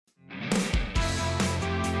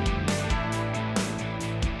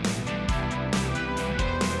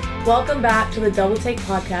Welcome back to the Double Take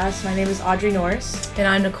Podcast. My name is Audrey Norris. And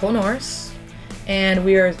I'm Nicole Norris. And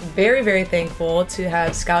we are very, very thankful to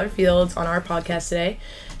have Skylar Fields on our podcast today.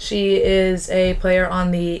 She is a player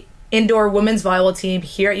on the indoor women's volleyball team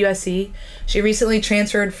here at USC. She recently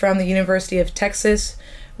transferred from the University of Texas,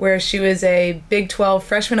 where she was a Big 12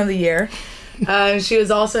 Freshman of the Year. She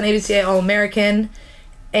was also an ABCA All-American,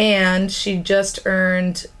 and she just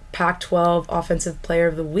earned Pac-12 Offensive Player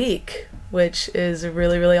of the Week, which is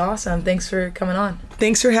really, really awesome. Thanks for coming on.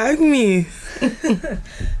 Thanks for having me.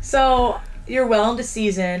 So, you're well into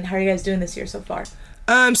season. How are you guys doing this year so far?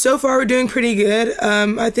 So far, we're doing pretty good.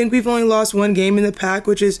 I think we've only lost one game in the pack,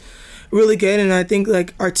 which is really good, and I think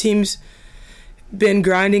our team's been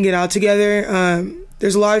grinding it out together.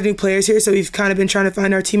 There's a lot of new players here, so we've kind of been trying to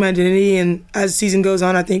find our team identity, and as the season goes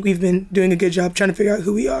on, I think we've been doing a good job trying to figure out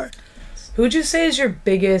who we are. Who would you say is your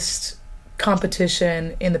biggest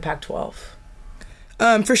competition in the Pac-12?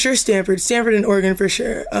 For sure, Stanford and Oregon for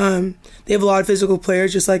sure. They have a lot of physical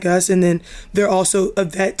players just like us, and then they're also a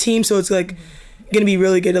vet team, so it's going to be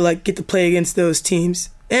really good to get to play against those teams,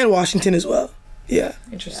 and Washington as well. Yeah.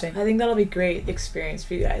 Interesting. I think that'll be a great experience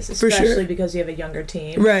for you guys, especially because you have a younger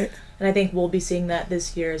team. Right. And I think we'll be seeing that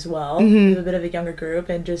this year as well. Mm-hmm. We have a bit of a younger group,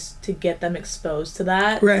 and just to get them exposed to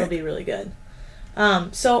that, right, it'll be really good.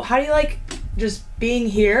 So how do you like just being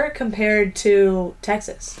here compared to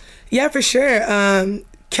Texas? Yeah, for sure.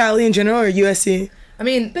 Cali in general or USC? I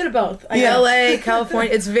mean, A bit of both. LA,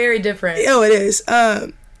 California, it's very different. Oh, it is.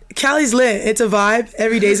 Cali's lit. It's a vibe.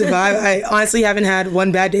 Every day's a vibe. I honestly haven't had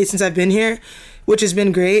one bad day since I've been here, which has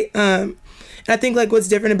been great. And I think what's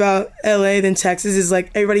different about LA than Texas is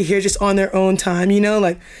everybody here just on their own time,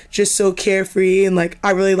 just so carefree, and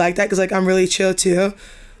I really like that because I'm really chill too.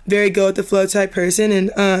 Very go with the flow type person,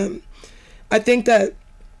 and I think that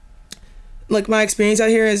my experience out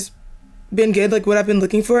here has been good, what I've been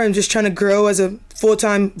looking for. I'm just trying to grow as a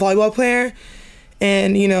full-time volleyball player,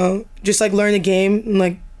 and just learn the game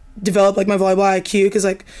and develop my volleyball IQ, because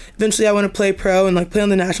eventually I want to play pro and play on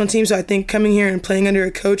the national team. So I think coming here and playing under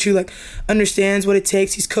a coach who understands what it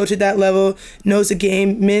takes, he's coached at that level, knows the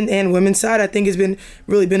game, men and women's side, I think has been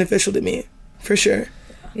really beneficial to me, for sure.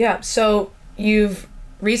 Yeah, so you've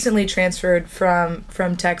recently transferred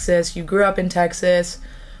from Texas. You grew up in Texas.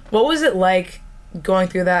 What was it like going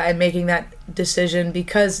through that and making that decision?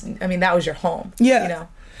 Because that was your home. Yeah.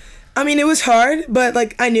 It was hard, but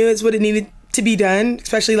I knew it's what it needed to be done,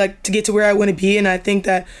 especially to get to where I want to be. And I think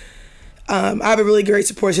that I have a really great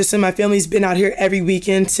support system. My family's been out here every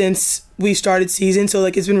weekend since we started season, so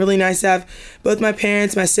it's been really nice to have both my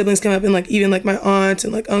parents, my siblings come up, and even my aunts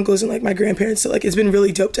and uncles and my grandparents. So it's been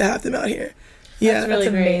really dope to have them out here. Yeah, that's really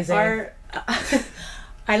amazing.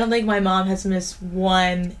 I don't think my mom has missed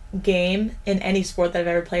one game in any sport that I've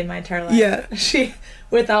ever played in my entire life. Yeah. She,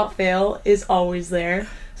 without fail, is always there.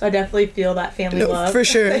 So I definitely feel that family love. For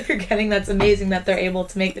sure. that you're getting. That's amazing that they're able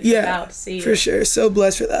to make the trip out to see you. For sure. So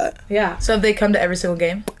blessed for that. Yeah. So have they come to every single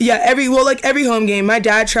game? Yeah, every home game. My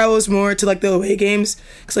dad travels more to the away games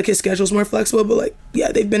because his schedule's more flexible, but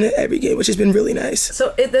they've been at every game, which has been really nice.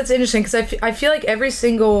 So that's interesting, because I feel like every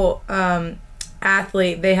single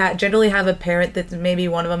athlete, they generally have a parent that maybe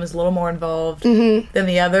one of them is a little more involved than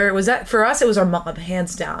the other. Was that for us? It was our mom,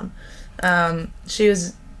 hands down. She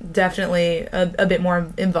was definitely a bit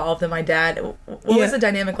more involved than my dad. What was the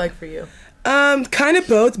dynamic like for you? Kind of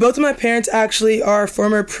both. Both of my parents actually are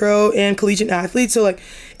former pro and collegiate athletes, so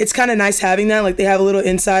it's kind of nice having that. They have a little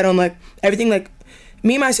insight on everything.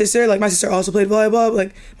 Me and my sister, my sister also played volleyball,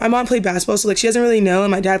 but my mom played basketball, so she doesn't really know, and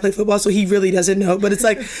my dad played football, so he really doesn't know. But it's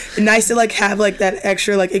nice to have that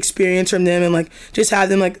extra experience from them, and just have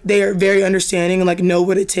them they are very understanding and know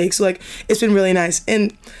what it takes. So it's been really nice.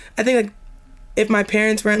 And I think if my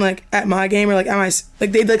parents weren't at my game or at my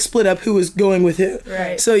they'd split up who was going with who.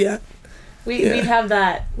 Right. So yeah. We'd have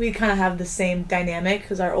that. We kind of have the same dynamic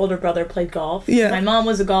because our older brother played golf. Yeah. My mom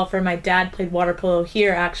was a golfer. My dad played water polo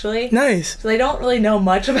here, actually. Nice. So they don't really know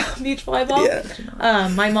much about beach volleyball. Yeah.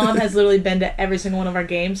 My mom has literally been to every single one of our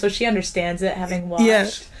games, so she understands it, having watched. Yeah.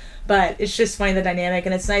 But it's just funny, the dynamic,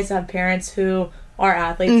 and it's nice to have parents who are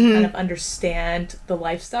athletes kind of understand the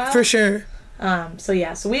lifestyle. For sure. So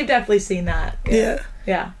we've definitely seen that. Yeah.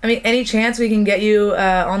 Yeah. Any chance we can get you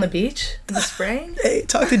on the beach in the spring? Hey,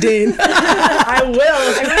 talk to Dane. I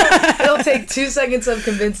will. It'll take 2 seconds of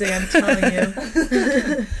convincing, I'm telling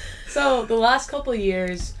you. So the last couple of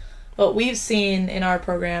years, what we've seen in our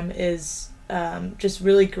program is just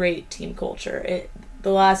really great team culture.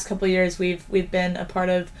 The last couple of years, we've been a part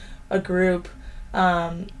of a group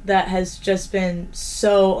that has just been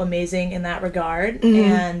so amazing in that regard.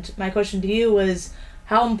 And my question to you was,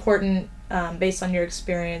 how important based on your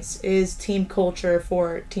experience, is team culture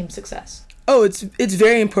for team success? Oh, it's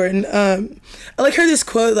very important. I heard this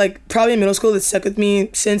quote probably in middle school that stuck with me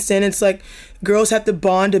since then. It's girls have to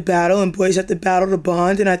bond to battle and boys have to battle to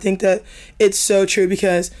bond, and I think that it's so true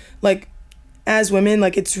because as women,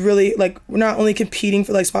 it's really we're not only competing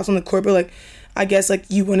for spots on the court, but I guess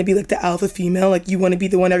you want to be the alpha female, you want to be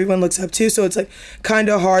the one everyone looks up to, so it's kind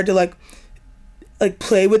of hard to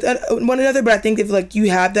play with one another. But I think if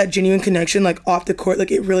you have that genuine connection off the court,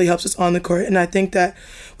 it really helps us on the court. And I think that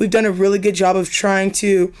we've done a really good job of trying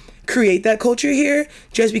to create that culture here,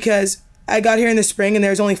 just because I got here in the spring and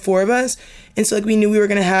there's only 4 of us, and so we knew we were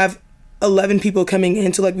going to have 11 people coming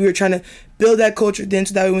in, so we were trying to build that culture then,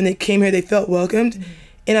 so that way when they came here they felt welcomed. Mm-hmm.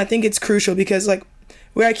 And I think it's crucial because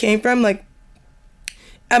where I came from,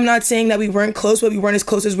 I'm not saying that we weren't close, but we weren't as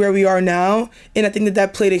close as where we are now, and I think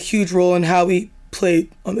that played a huge role in how we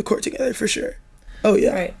played on the court together, for sure. Oh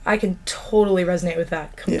yeah, right. I can totally resonate with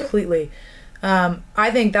that completely. Yeah.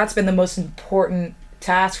 I think that's been the most important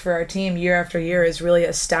task for our team year after year, is really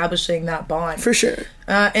establishing that bond, for sure.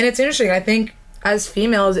 And it's interesting, I think as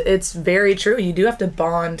females it's very true, you do have to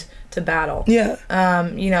bond to battle. Yeah.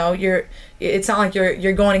 It's not like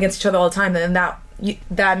you're going against each other all the time, and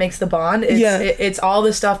that makes the bond. It's all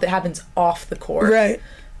the stuff that happens off the court, right?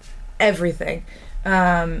 Everything.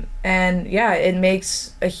 It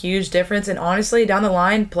makes a huge difference, and honestly down the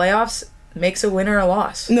line playoffs makes a win or a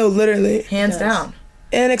loss. No, literally, hands down.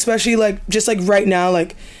 And especially just right now,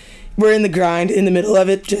 we're in the grind, in the middle of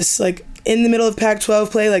it, just in the middle of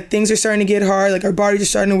Pac-12 play, things are starting to get hard, our bodies are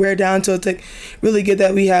starting to wear down, so it's really good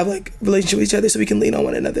that we have relationship with each other so we can lean on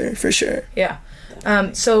one another, for sure. Yeah.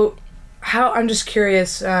 So how, I'm just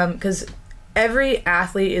curious, because every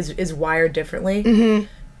athlete is wired differently. Mm-hmm.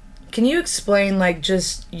 Can you explain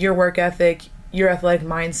just your work ethic, your athletic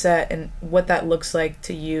mindset, and what that looks like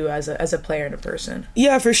to you as a player and a person?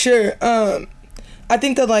 Yeah, for sure. I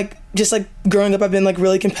think that just growing up, I've been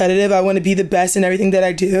really competitive. I want to be the best in everything that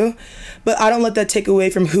I do, but I don't let that take away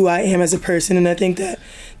from who I am as a person. And I think that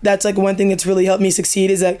that's one thing that's really helped me succeed,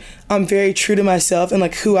 is that I'm very true to myself and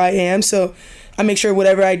who I am. So I make sure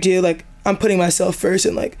whatever I do, I'm putting myself first,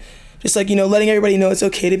 and just letting everybody know it's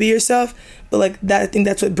okay to be yourself. But that, I think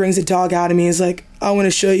that's what brings a dog out of me, is I want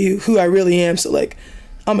to show you who I really am. So I'm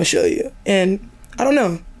gonna show you. And I don't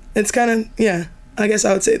know, it's kind of, yeah, I guess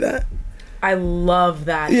I would say that. I love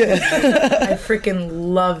that. Yeah. I freaking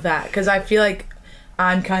love that, because I feel like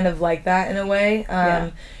I'm kind of like that in a way.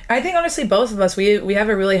 I think honestly both of us, we have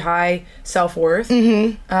a really high self-worth.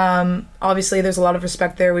 Mm-hmm. Obviously there's a lot of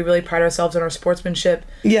respect there. We really pride ourselves on our sportsmanship.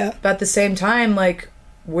 Yeah. But at the same time,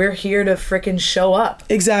 we're here to freaking show up.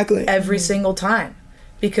 Exactly. Every single time,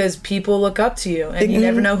 because people look up to you, and you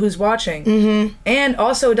never know who's watching. Mm-hmm. And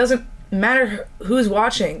also, it doesn't matter who's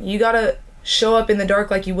watching. You gotta show up in the dark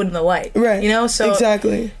like you would in the light. Right. So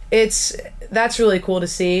exactly. That's really cool to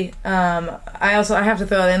see. I have to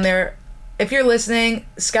throw that in there. If you're listening,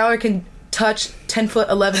 Skylar can touch 10 foot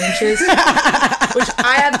 11 inches, which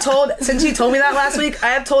I have told, since he told me that last week, I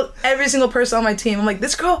have told every single person on my team. I'm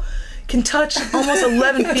this girl can touch almost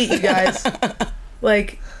 11 feet, you guys.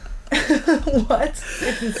 What?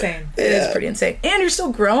 It's insane. It is pretty insane. And you're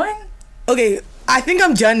still growing? Okay, I think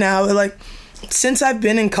I'm done now. But since I've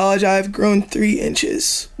been in college, I've grown 3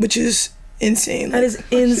 inches, which is insane. That is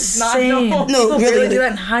insane. No, people really. barely do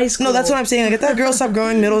that in high school. No, that's what I'm saying. I thought girls stopped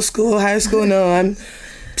growing middle school, high school. No, I'm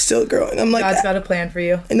still growing. I'm God's got a plan for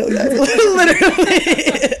you. I know that. Literally.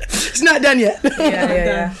 It's not done yet.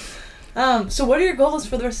 Yeah. So what are your goals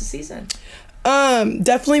for the rest of the season?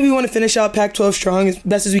 Definitely we want to finish out Pac-12 strong as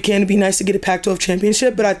best as we can. It'd be nice to get a Pac-12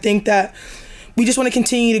 championship, but I think that we just want to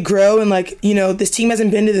continue to grow, and this team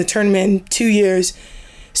hasn't been to the tournament in 2 years,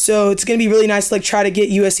 so it's going to be really nice to try to get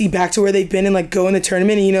USC back to where they've been and go in the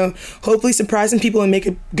tournament and hopefully surprise some people and make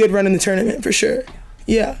a good run in the tournament, for sure.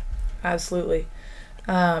 Yeah, absolutely.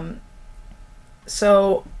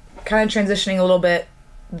 So kind of transitioning a little bit,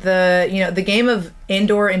 the game of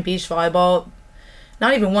indoor and beach volleyball,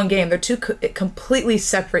 not even one game, they're two completely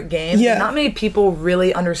separate games. Yeah. Not many people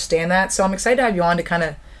really understand that, so I'm excited to have you on to kind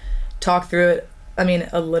of talk through it,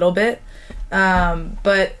 a little bit.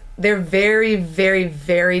 But they're very, very,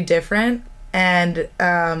 very different, and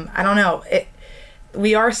I don't know.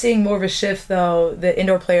 We are seeing more of a shift, though. The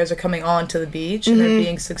indoor players are coming on to the beach, and they're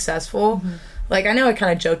being successful. Mm-hmm. I know I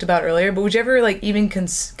kind of joked about earlier, but would you ever even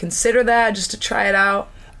consider that, just to try it out?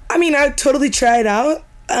 I'd totally try it out,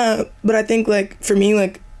 but I think for me,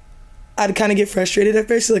 I'd kind of get frustrated at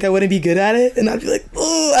first, I wouldn't be good at it, and I'd be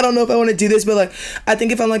oh, I don't know if I want to do this, but I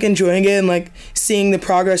think if I'm enjoying it and seeing the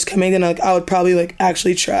progress coming, then I would probably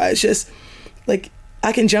actually try. It's just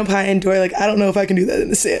I can jump high indoor. Like, I don't know if I can do that in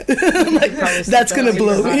the sand. Like, that's going to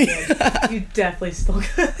blow me. You definitely still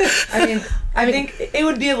could. I think it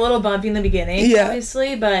would be a little bumpy in the beginning,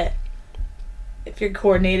 obviously, but if you're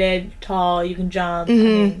coordinated, you're tall, you can jump,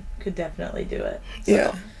 you could definitely do it.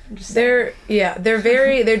 So, they're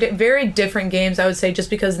very different games, I would say, just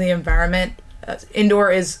because of the environment.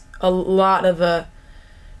 Indoor is a lot of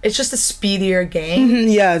it's just a speedier game.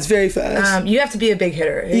 Yeah, it's very fast. You have to be a big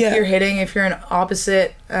hitter. If you're an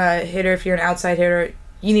opposite hitter, if you're an outside hitter,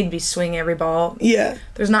 you need to be swinging every ball. Yeah.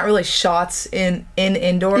 There's not really shots in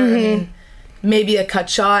indoor. I mean, maybe a cut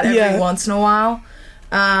shot every once in a while.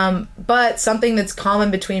 But something that's common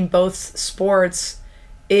between both sports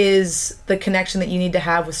is the connection that you need to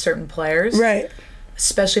have with certain players. Right.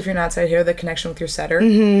 Especially if you're an outside hitter, the connection with your setter.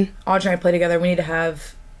 Audrey and I play together. We need to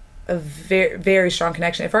have a very, very strong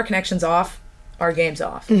connection. If our connection's off, our game's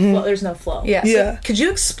off. Well, there's no flow. Yeah. So could you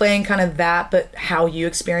explain kind of that, but how you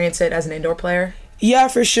experience it as an indoor player? Yeah,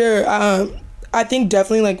 for sure. I think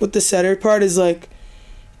definitely, like, with the setter part is, like,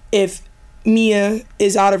 if Mia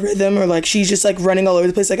is out of rhythm or, like, she's just, like, running all over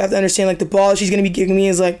the place, like, I have to understand, like, the ball she's going to be giving me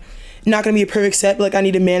is, like, not going to be a perfect set, but, like, I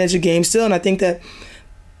need to manage the game still. And I think that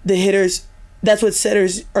the hitters, that's what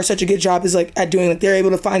setters are such a good job is, like, at doing. Like, they're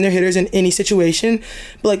able to find their hitters in any situation.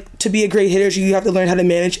 But, like, to be a great hitter, you have to learn how to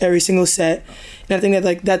manage every single set. And I think that,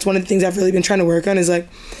 like, that's one of the things I've really been trying to work on is, like,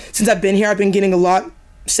 since I've been here, I've been getting a lot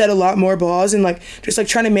more balls and, like, just, like,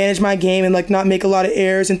 trying to manage my game and, like, not make a lot of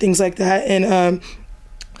errors and things like that. And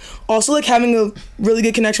also, like, having a really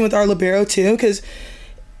good connection with our libero, too, because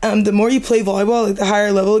the more you play volleyball, like, the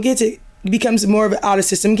higher level it gets, it becomes more of an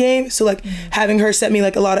out-of-system game. So, like, having her set me,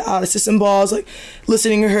 like, a lot of out-of-system balls, like,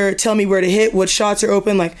 listening to her tell me where to hit, what shots are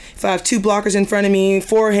open, like, if I have 2 blockers in front of me,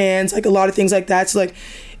 forehands, like, a lot of things like that. So, like,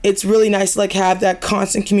 it's really nice to, like, have that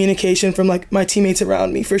constant communication from, like, my teammates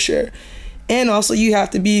around me, for sure. And also, you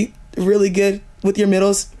have to be really good with your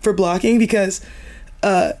middles for blocking because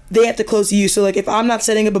they have to close to you. So, like, if I'm not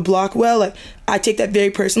setting up a block well, like, I take that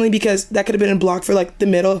very personally because that could have been a block for, like, the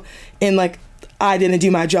middle and, like, I didn't do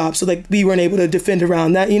my job. So, like, we weren't able to defend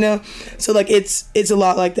around that, you know? So, like, it's a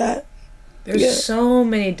lot like that. There's so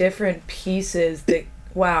many different pieces that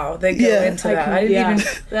go into that. I didn't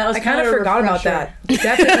even... I kind of forgot about that.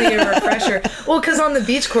 Definitely a refresher. Well, because on the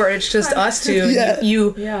beach court, it's just us two.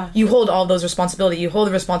 You hold all those responsibility. You hold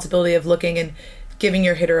the responsibility of looking and giving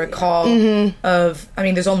your hitter a call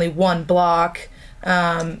there's only one block.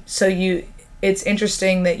 So it's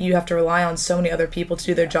interesting that you have to rely on so many other people to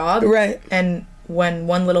do their job. Right. And when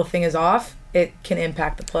one little thing is off, it can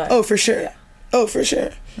impact the play. Oh, for sure. Yeah. Oh, for sure.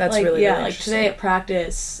 That's really like today at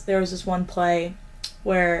practice, there was this one play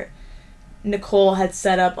where Nicole had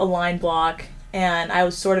set up a line block and I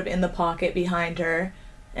was sort of in the pocket behind her.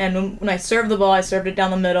 And when I served the ball, I served it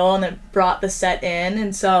down the middle and it brought the set in.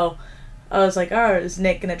 And so I was like, oh, is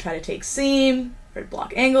Nick going to try to take seam or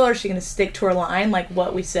block angle, or is she going to stick to her line like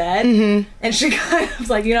what we said? And she kind of was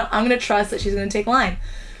like, I'm going to trust that she's going to take line.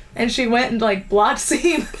 And she went and, like, blocked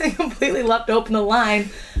seam and completely left open the line.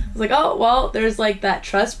 I was like, oh, well, there's, like, that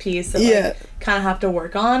trust piece that, like, kind of have to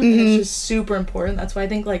work on. And it's just super important. That's why I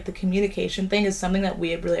think, like, the communication thing is something that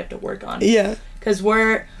we really have to work on. Yeah. Because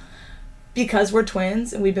we're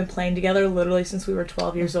twins and we've been playing together literally since we were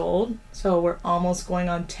 12 years old. So we're almost going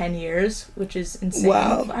on 10 years, which is insane.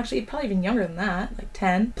 Wow. Actually, probably even younger than that, like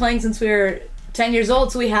 10. Playing since we were 10 years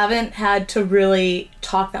old, so we haven't had to really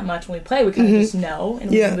talk that much when we play. We kind of just know, and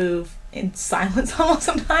we move in silence almost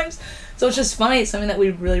sometimes. So it's just funny. It's something that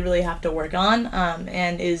we really, really have to work on,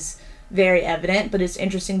 and is very evident. But it's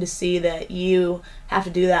interesting to see that you have to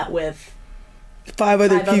do that with five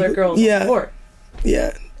other girls on the court.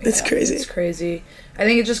 Yeah, it's crazy. It's crazy. I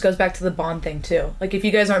think it just goes back to the bond thing, too. Like, if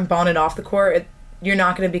you guys aren't bonded off the court, you're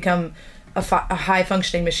not going to become a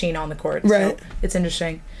high-functioning machine on the court. Right. So it's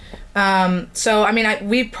interesting. So, I mean,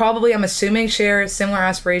 I'm assuming, share similar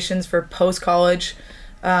aspirations for post-college.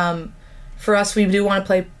 For us, we do want to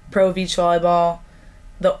play pro beach volleyball.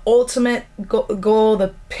 The ultimate goal,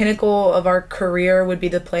 the pinnacle of our career would be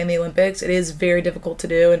to play in the Olympics. It is very difficult to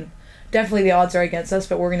do, and definitely the odds are against us,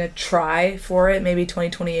 but we're going to try for it, maybe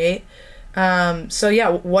 2028. So, yeah,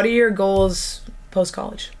 what are your goals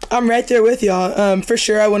post-college? I'm right there with y'all. For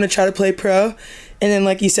sure, I want to try to play pro. And then,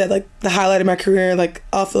 like you said, like, the highlight of my career, like,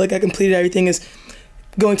 I'll feel like I completed everything is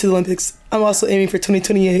going to the Olympics. I'm also aiming for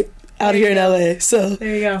 2028 out here in LA. So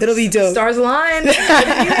there you go. It'll be dope. Stars align. We'll be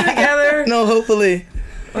together. No, hopefully.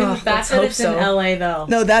 The fact that it's in LA, though.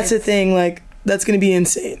 No, that's the thing. Like, that's going to be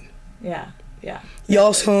insane. Yeah.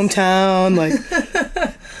 Y'all's hometown. Like,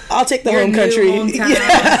 I'll take the home country. Hometown,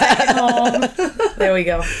 second home. There we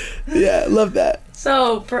go. Yeah, love that.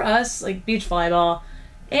 So, for us, like, beach volleyball,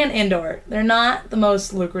 and indoor. They're not the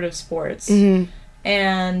most lucrative sports.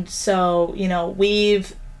 And so, you know,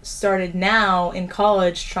 we've started now in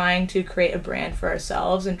college trying to create a brand for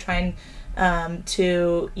ourselves and trying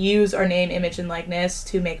to use our name, image, and likeness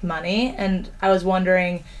to make money. And I was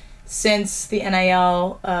wondering, since the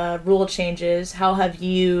NIL rule changes, how have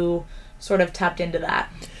you sort of tapped into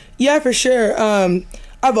that? Yeah, for sure.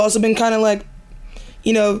 I've also been kind of like,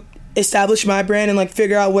 you know, establish my brand and like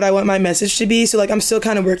figure out what I want my message to be. So like I'm still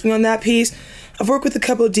kind of working on that piece. I've worked with a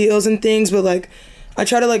couple of deals and things, but like I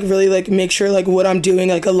try to like really like make sure like what I'm doing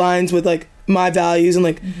like aligns with like my values and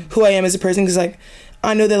like who I am as a person, because like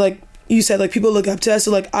I know that like you said, like people look up to us,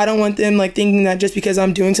 so like I don't want them like thinking that just because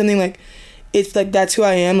I'm doing something like it's like that's who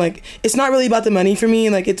I am. Like it's not really about the money for me,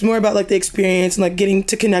 like it's more about like the experience and like getting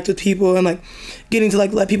to connect with people and like getting to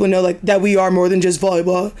like let people know like that we are more than just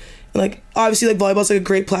volleyball. And like obviously like volleyball's like a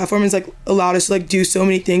great platform, it's like allowed us to like do so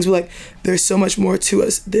many things, but like there's so much more to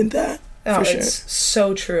us than that. Oh, it's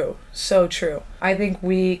so true. So true. I think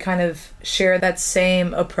we kind of share that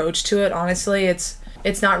same approach to it. Honestly, it's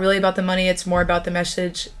not really about the money. It's more about the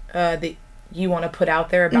message that you want to put out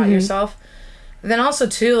there about yourself. And then also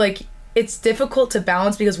too, like it's difficult to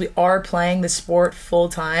balance because we are playing the sport full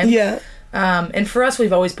time. Yeah. And for us,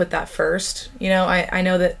 we've always put that first. You know, I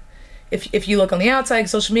know that if you look on the outside,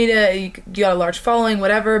 social media, you got a large following,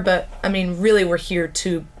 whatever. But I mean, really, we're here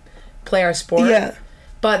to play our sport. Yeah.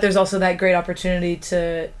 But there's also that great opportunity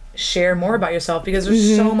to share more about yourself because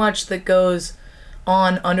there's so much that goes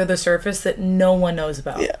on under the surface that no one knows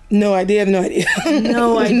about. Yeah, no idea. I have no idea.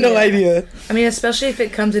 No idea. No idea. I mean, especially if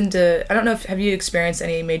it comes into, I don't know, have you experienced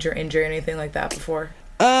any major injury or anything like that before?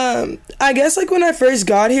 I guess like when I first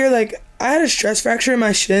got here, like I had a stress fracture in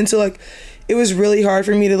my shin, so like it was really hard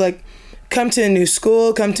for me to like come to a new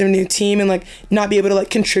school, come to a new team, and like not be able to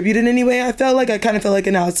like contribute in any way. I felt like I kind of felt like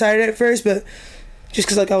an outsider at first, but just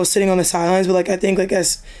because like I was sitting on the sidelines. But like I think like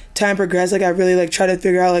as time progressed, like I really like tried to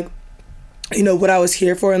figure out like, you know, what I was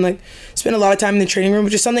here for, and like spent a lot of time in the training room,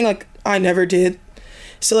 which is something like I never did.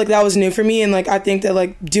 So like that was new for me, and like I think that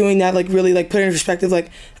like doing that like really like put it in perspective,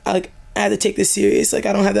 like I had to take this serious. Like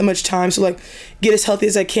I don't have that much time, so like get as healthy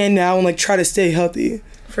as I can now and like try to stay healthy.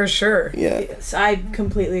 For sure. Yeah. Yes, I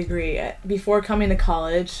completely agree. Before coming to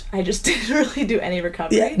college, I just didn't really do any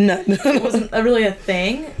recovery. Yeah, no. It wasn't really a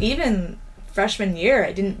thing. Even freshman year,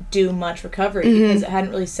 I didn't do much recovery because it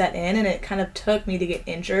hadn't really set in, and it kind of took me to get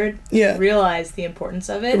injured to realize the importance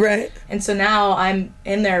of it. Right. And so now I'm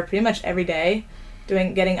in there pretty much every day,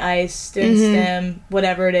 getting ice, doing stim,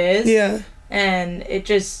 whatever it is. Yeah. And it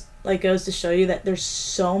just like goes to show you that there's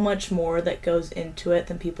so much more that goes into it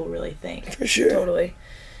than people really think. For sure. Totally.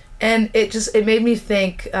 And it made me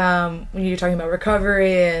think when you're talking about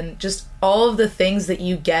recovery and just all of the things that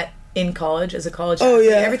you get in college as a college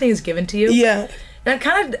athlete. Yeah. Everything is given to you. Yeah.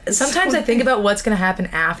 And sometimes I think about what's going to happen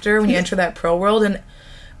after when you enter that pro world. And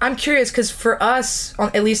I'm curious because for us,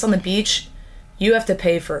 at least on the beach, you have to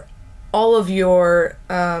pay for all of your,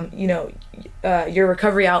 your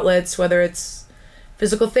recovery outlets, whether it's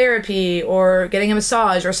physical therapy or getting a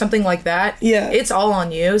massage or something like that. Yeah. It's all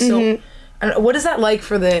on you. So what is that like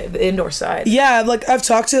for the indoor side? Yeah, like I've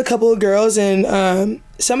talked to a couple of girls, and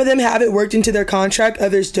some of them have it worked into their contract,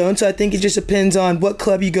 others don't. So I think it just depends on what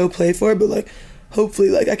club you go play for. But like, hopefully,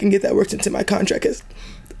 like I can get that worked into my contract because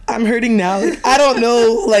I'm hurting now. Like, I don't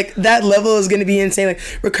know, like that level is gonna be insane. Like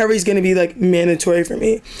recovery is gonna be like mandatory for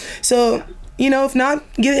me. So. You know, if not,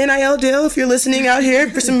 get an NIL deal if you're listening out here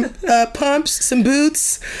for some pumps, some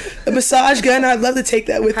boots, a massage gun. I'd love to take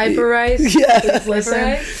that with me. Hyperice. Yeah.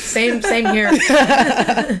 Listen. Same here.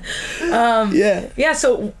 Yeah,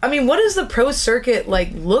 so, I mean, what does the pro circuit,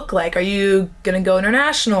 like, look like? Are you going to go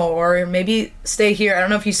international or maybe stay here? I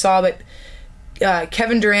don't know if you saw, but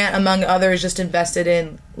Kevin Durant, among others, just invested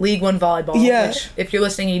in League One Volleyball, which, if you're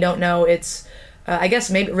listening and you don't know, it's I guess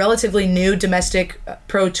maybe relatively new domestic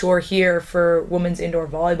pro tour here for women's indoor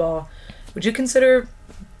volleyball. Would you consider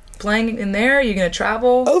playing in there? Are you going to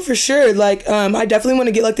travel? Oh, for sure. Like, I definitely want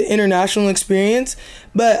to get like the international experience,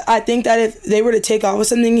 but I think that if they were to take off with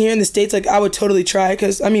something here in the States, like I would totally try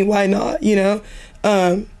because, I mean, why not, you know?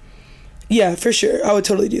 Yeah, for sure. I would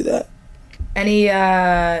totally do that. Any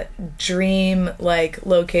dream like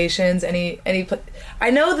locations? Any I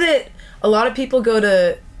know that a lot of people go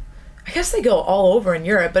to, I guess they go all over in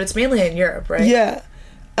Europe, but it's mainly in Europe, right? Yeah.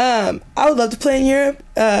 I would love to play in Europe,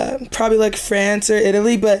 probably like France or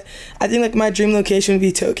Italy, but I think like my dream location would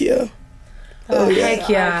be Tokyo. Oh, heck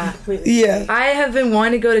yeah. Yeah. I have been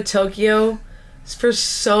wanting to go to Tokyo for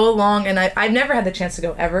so long, and I've never had the chance to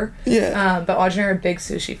go ever. Yeah. But Audrey and I are big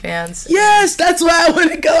sushi fans. Yes, that's why I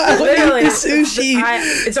want to go. I want to eat the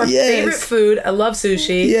sushi. It's our favorite food. I love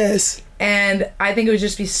sushi. Yes. And I think it would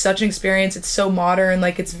just be such an experience. It's so modern.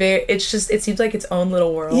 Like, it seems like its own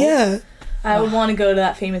little world. Yeah. I would want to go to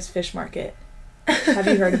that famous fish market. Have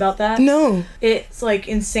you heard about that? No. It's, like,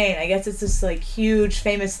 insane. I guess it's this, like, huge,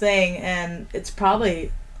 famous thing, and it's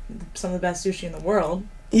probably some of the best sushi in the world.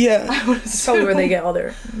 Yeah. It's probably where they get all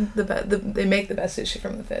they make the best sushi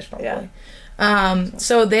from the fish, probably. Yeah.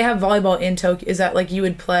 So they have volleyball in Tokyo. Is that, like, you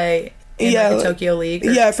would play in, like, the Tokyo League?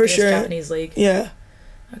 Or, yeah, for sure. Japanese league? Yeah.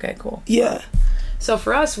 Okay, cool. Yeah. So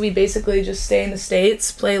for us, we basically just stay in the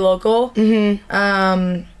States, play local. Mm-hmm.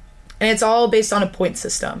 And it's all based on a point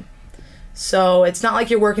system. So it's not like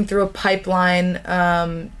you're working through a pipeline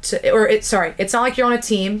it's not like you're on a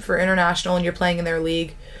team for international and you're playing in their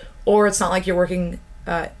league, or it's not like you're working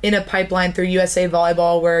in a pipeline through USA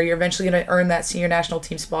Volleyball where you're eventually going to earn that senior national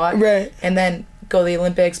team spot. Right. And then go to the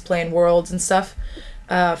Olympics, play in Worlds and stuff.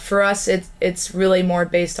 For us, it's really more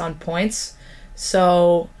based on points.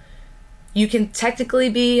 So you can technically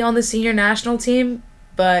be on the senior national team,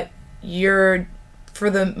 but for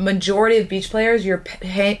the majority of beach players, you're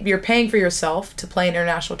paying for yourself to play in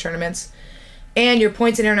international tournaments, and your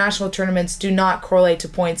points in international tournaments do not correlate to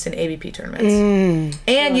points in AVP tournaments.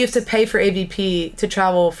 And you have to pay for AVP to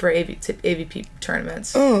travel for AVP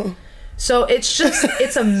tournaments. Oh. So it's a mess.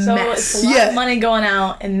 So it's a lot of money going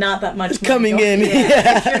out and not that much money coming in.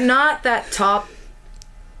 Yeah. If you're not that top,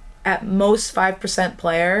 at most 5%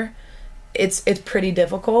 player, it's pretty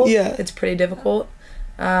difficult. Yeah. It's pretty difficult.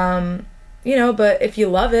 But if you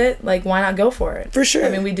love it, like, why not go for it? For sure. I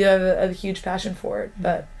mean, we do have a huge passion for it,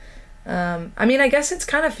 but I guess it's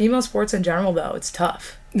kind of female sports in general, though. It's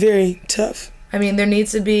tough. Very tough. I mean, there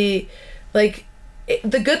needs to be, like,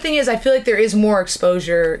 the good thing is I feel like there is more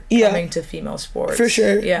exposure coming to female sports. For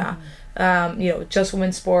sure. Yeah. Just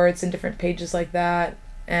women's sports and different pages like that,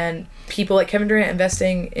 and people like Kevin Durant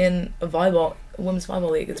investing in a women's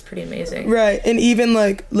volleyball league. It's pretty amazing. Right. And even,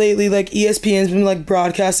 like, lately, like, ESPN's been, like,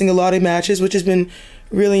 broadcasting a lot of matches, which has been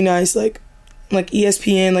really nice. Like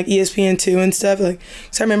ESPN, like ESPN2 and stuff. Like,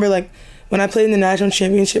 so I remember, like, when I played in the national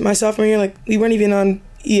championship my sophomore year, like, we weren't even on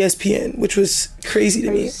ESPN, which was crazy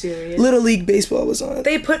to me. Serious? Little League Baseball was on.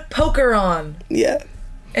 They put poker on. Yeah.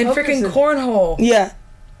 And freaking cornhole. Yeah.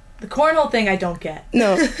 The cornhole thing I don't get.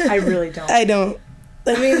 No. I really don't. I don't.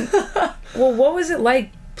 I mean, well, what was it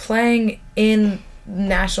like playing in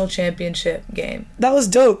national championship game? That was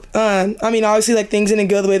dope. Obviously, like, things didn't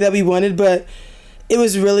go the way that we wanted, but it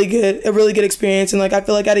was really good, a really good experience. And, like, I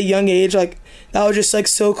feel like at a young age, like, that was just, like,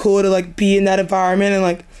 so cool to, like, be in that environment. And,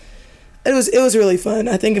 like, it was really fun.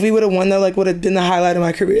 I think if we would have won, that, like, would have been the highlight of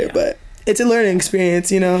my career. Yeah. But it's a learning experience,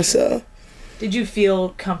 so. Did you feel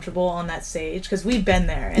comfortable on that stage? Because we've been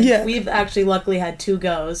there. And we've actually luckily had 2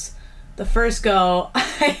 goes. The first go,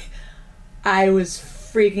 I was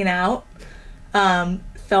freaking out.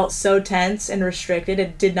 Felt so tense and restricted.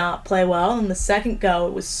 It did not play well. And the second go,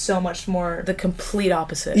 it was so much more the complete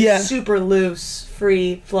opposite. Yeah. Super loose,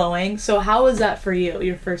 free flowing. So how was that for you,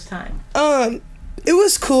 your first time? It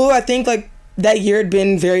was cool. I think, like, that year had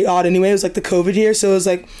been very odd anyway. It was, like, the COVID year. So it was,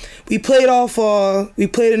 like, we played all fall. We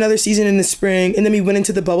played another season in the spring. And then we went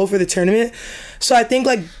into the bubble for the tournament. So I think,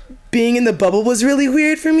 like, being in the bubble was really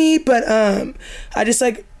weird for me. But I just,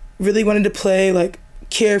 like, really wanted to play, like,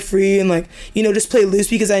 carefree and, like, just play loose,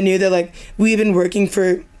 because I knew that, like, we had been working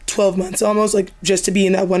for 12 months almost, like, just to be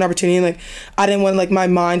in that one opportunity. And, like, I didn't want, like, my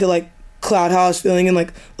mind to, like, cloud how I was feeling and,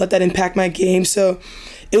 like, let that impact my game. So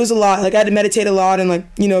it was a lot. Like, I had to meditate a lot and, like,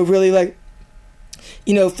 really, like,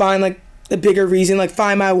 find, like, a bigger reason, like,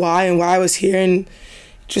 find my why and why I was here and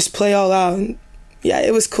just play all out. And yeah,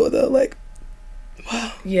 it was cool though. Like,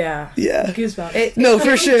 wow. Yeah. Goosebumps. No,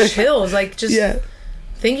 for sure. Chills. Like, just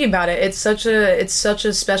thinking about it. It's such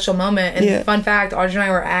a special moment. And fun fact, Audrey and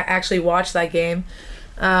I were actually watched that game.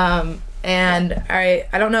 And I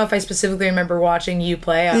don't know if I specifically remember watching you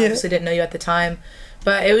play. I obviously didn't know you at the time.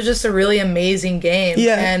 But it was just a really amazing game.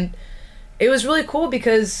 Yeah. And it was really cool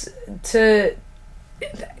because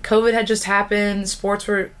COVID had just happened. Sports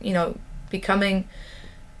were, becoming,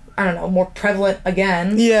 I don't know, more prevalent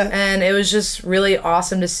again. Yeah. And it was just really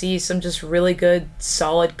awesome to see some just really good,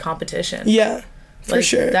 solid competition. Yeah, for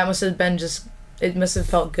sure. That must have been it must have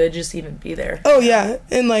felt good just to even be there. Oh, yeah.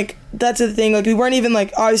 And, like, that's the thing. Like, we weren't even,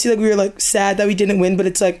 like, obviously, like, we were, like, sad that we didn't win, but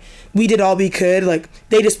it's, like, we did all we could. Like,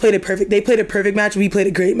 they played a perfect match, we played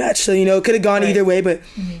a great match. So, it could have gone either way, but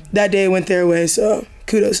that day it went their way. So,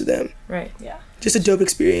 kudos to them. Right. Yeah. Just a dope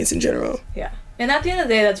experience in general. Yeah. And at the end of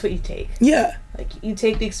the day, that's what you take. Yeah. Like, you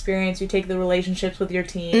take the experience, you take the relationships with your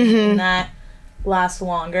team, and that lasts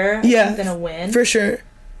longer than a win. For sure.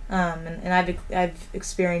 And I've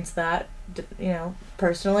experienced that,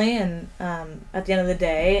 personally. And at the end of the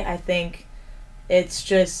day, I think it's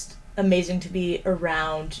just amazing to be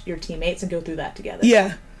around your teammates and go through that together.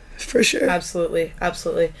 Yeah, for sure. Absolutely.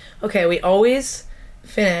 Okay, we always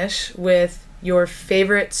finish with your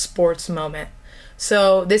favorite sports moment.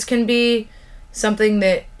 So this can be something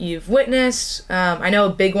that you've witnessed. I know a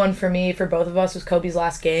big one for me, for both of us, was Kobe's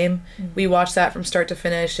last game. Mm-hmm. We watched that from start to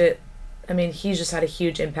finish. He's just had a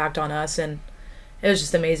huge impact on us, and it was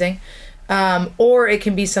just amazing. Or it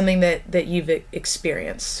can be something that you've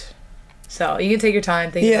experienced. So you can take your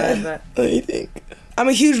time thinking about it. But let me think. I'm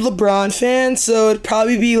a huge LeBron fan, so it'd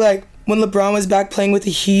probably be like when LeBron was back playing with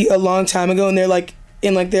the Heat a long time ago, and they're like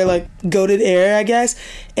in like their like goated era, I guess.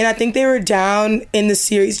 And I think they were down in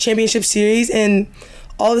the championship series, and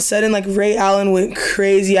all of a sudden like Ray Allen went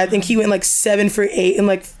crazy. I think he went like 7 for 8 and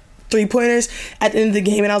like 3-pointers at the end of the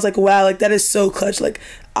game, and I was like, wow, like that is so clutch. Like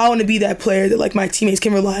I want to be that player that like my teammates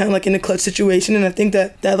can rely on like in a clutch situation. And I think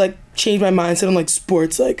that like changed my mindset on like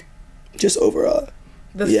sports, like just overall.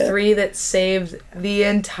 The 3 that saved the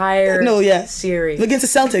entire series.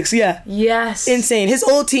 Against the Celtics, Yes. Insane. His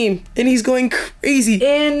old team, and he's going crazy.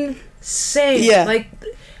 Insane. Yeah. Like,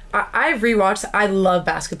 I've rewatched. I love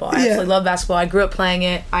basketball. I absolutely love basketball. I grew up playing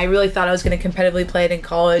it. I really thought I was going to competitively play it in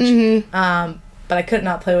college. Mm-hmm. But I could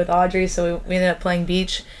not play with Audrey, so we ended up playing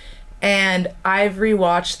beach. And I've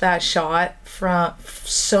rewatched that shot from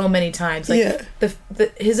so many times. Like,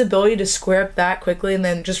 his ability to square up that quickly and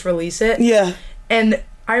then just release it. Yeah. And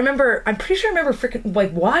I'm pretty sure I remember freaking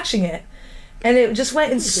like watching it, and it just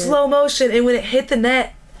went in slow motion. And when it hit the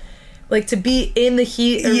net, like to be in the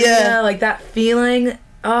Heat arena, like that feeling, it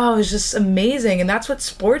was just amazing. And that's what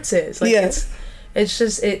sports is. Like it's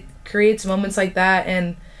just, it creates moments like that.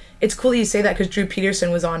 And it's cool that you say that, because Drew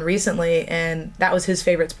Peterson was on recently, and that was his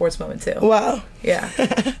favorite sports moment too. Wow. Yeah.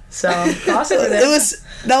 So awesome. That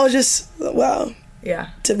was just wow.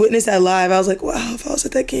 Yeah. To witness that live, I was like, wow, if I was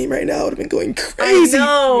at that game right now, I would have been going crazy.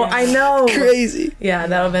 I know. Crazy. Yeah,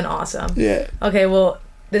 that would have been awesome. Yeah. Okay, well,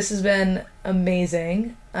 this has been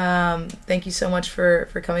amazing. Thank you so much for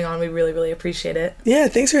coming on. We really, really appreciate it. Yeah,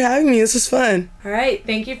 thanks for having me. This was fun. All right.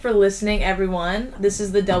 Thank you for listening, everyone. This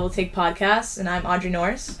is the Double Take Podcast, and I'm Audrey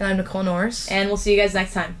Norris. And I'm Nicole Norris. And we'll see you guys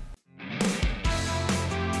next time.